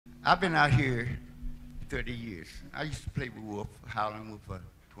I've been out here 30 years. I used to play with Wolf, Howlin' Wolf for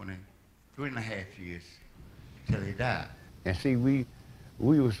 23.5 years till he died. And see, we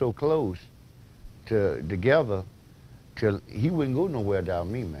were so close together till he wouldn't go nowhere without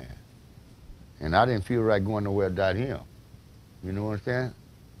me, man. And I didn't feel right going nowhere without him. You know what I'm saying?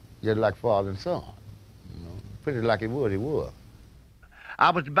 Just like father and son. You know, put it like it was, it was. I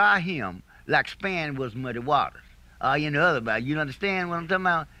was by him like Span was Muddy Waters. You understand what I'm talking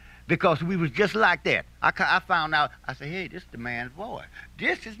about? Because we was just like that. I found out, I said, hey, this is the man's voice.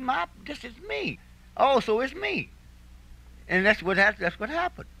 This is me. Oh, so it's me. And that's what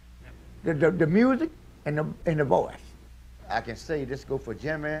happened. The music and the voice. I can say this go for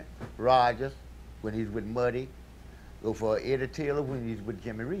Jimmy Rogers when he's with Muddy, go for Eddie Taylor when he's with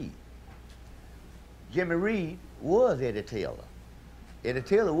Jimmy Reed. Jimmy Reed was Eddie Taylor. Eddie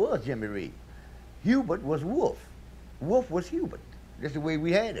Taylor was Jimmy Reed. Hubert was Wolf. Wolf was Hubert. That's the way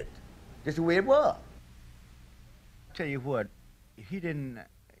we had it. That's the way it was. Tell you what, he didn't,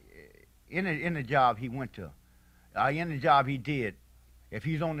 in the job he went to, in the job he did, if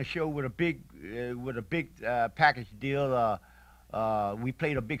he's on the show with a big package deal, we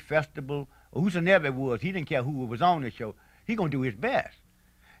played a big festival, or whosoever it was, he didn't care who was on the show, he gonna do his best.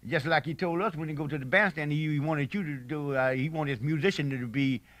 Just like he told us when he go to the bandstand, he wanted you to do, he wanted his musician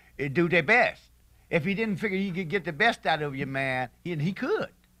to do their best. If he didn't figure he could get the best out of you, man, he could.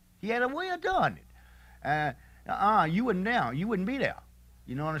 He had a way of doing it. You wouldn't there. You wouldn't be there.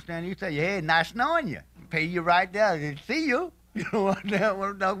 You know what I'm saying? You say, hey, nice knowing you. Pay you right there and see you. You know what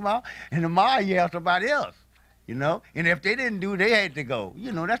I'm talking about? And tomorrow you have somebody else, you know? And if they didn't do it, they had to go.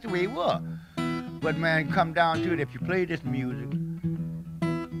 You know, that's the way it was. But, man, come down to it, if you play this music,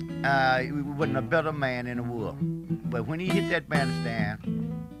 he wasn't a better man in the world. But when he hit that bandstand,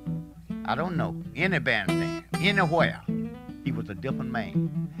 I don't know, any bandstand, anywhere, he was a different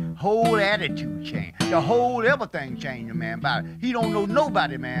man. Whole attitude changed. The whole everything changed, man. About it. He don't know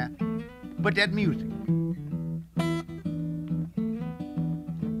nobody, man, but that music.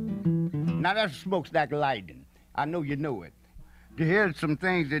 Now that's smokestack lightning. I know you know it. Here's some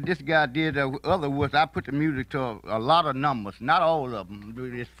things that this guy did. Other was I put the music to a lot of numbers, not all of them.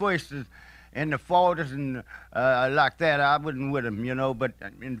 His first is in the 40s and like that, I wasn't with him, you know. But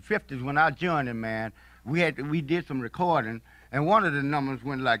in the 50s, when I joined him, man, we did some recording, and one of the numbers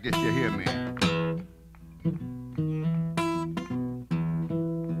went like this. You hear me?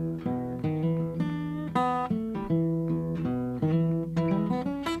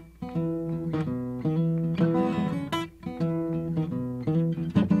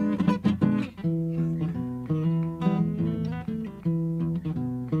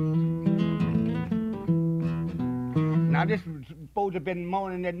 Now this was supposed to have been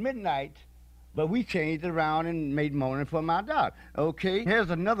morning at midnight, but we changed it around and made morning for my dog. Okay, here's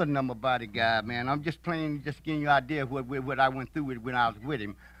another number by the guy, man. I'm just playing, just giving you an idea of what I went through with when I was with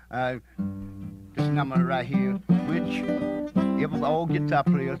him. This number right here, which all guitar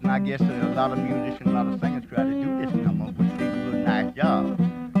players, and I guess a lot of musicians, a lot of singers try to do this number, which they do a nice job.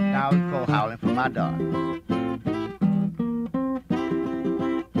 Now it's called Howling for My Dog.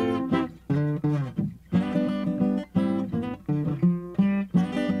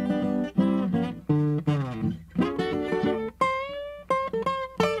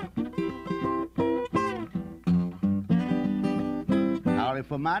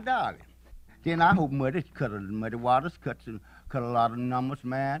 For my darling. Then I hope Muddy Waters cut a lot of numbers,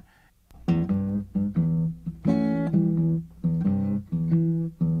 man.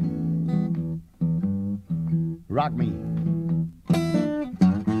 Rock me.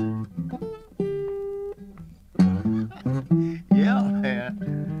 Yeah,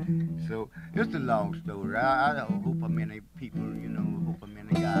 man. So it's a long story. I hope many people, you know, hope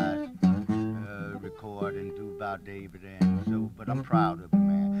many guys record and do about David and so, but I'm proud of it,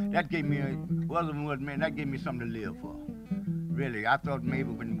 man. That gave me that gave me something to live for. Really, I thought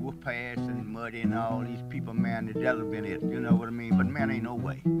maybe when Wolf passed and Muddy and all these people, man, that'd have been it, you know what I mean? But man, ain't no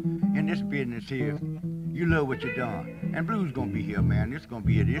way. In this business here, you love what you done. And blues gonna be here, man. It's gonna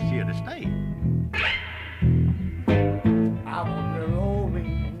be here, it's here to stay. I want to roll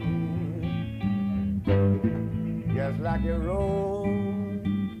me, just like you roll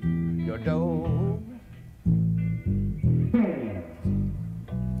your dough.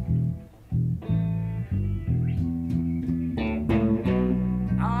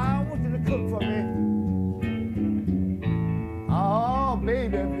 I want you to cook for me. Oh,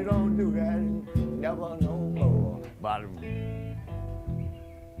 baby, if you don't do that, never no more. But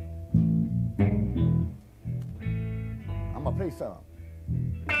I'm gonna play some.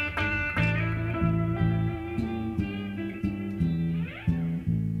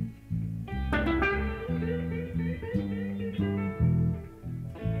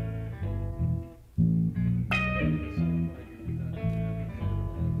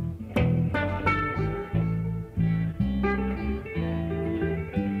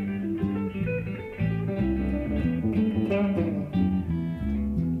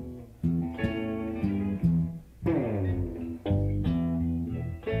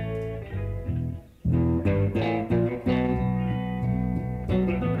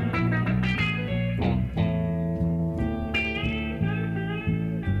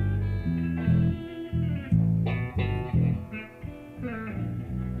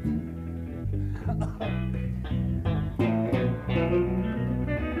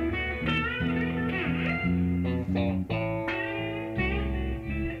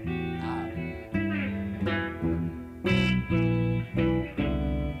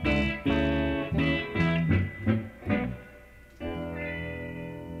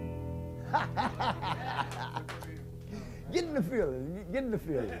 Get in the feelings. Get in the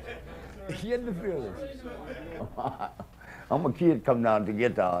feelings. Get in the feelings. I'm a kid come down to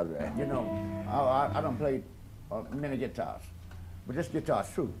guitars. You know, I don't play many guitars, but this guitar's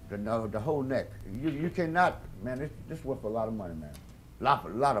true. The whole neck. You cannot, man. This worth a lot of money, man. Lot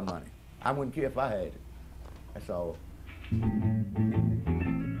of money. I wouldn't care if I had it. That's all.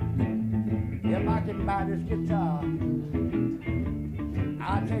 If I can buy this guitar,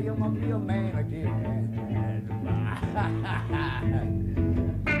 I'll tell you I'm gonna be a man again.